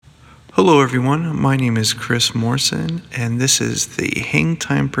Hello, everyone. My name is Chris Morrison, and this is the Hang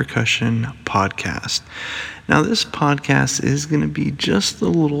Time Percussion Podcast. Now, this podcast is going to be just a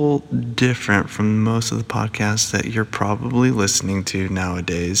little different from most of the podcasts that you're probably listening to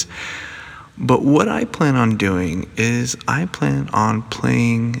nowadays. But what I plan on doing is I plan on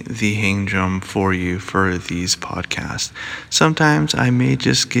playing the hang drum for you for these podcasts. Sometimes I may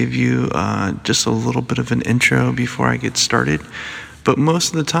just give you just a little bit of an intro before I get started. But most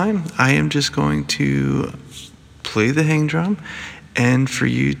of the time, I am just going to play the hang drum and for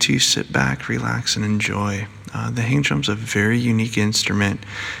you to sit back, relax, and enjoy. The hang drum's a very unique instrument.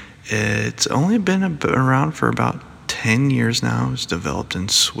 It's only been around for about 10 years now. It was developed in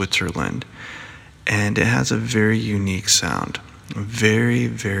Switzerland, and it has a very unique sound. Very,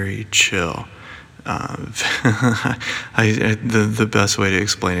 very chill. The best way to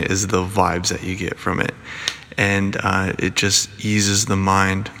explain it is the vibes that you get from it. And it just eases the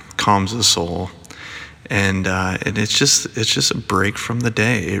mind, calms the soul, and it's just a break from the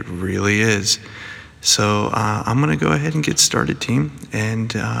day. It really is. So I'm gonna go ahead and get started, team.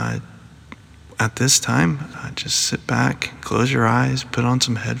 And at this time, just sit back, close your eyes, put on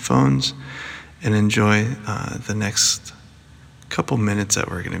some headphones, and enjoy the next couple minutes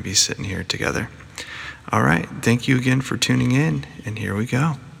that we're gonna be sitting here together. All right, thank you again for tuning in, and here we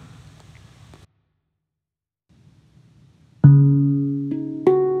go.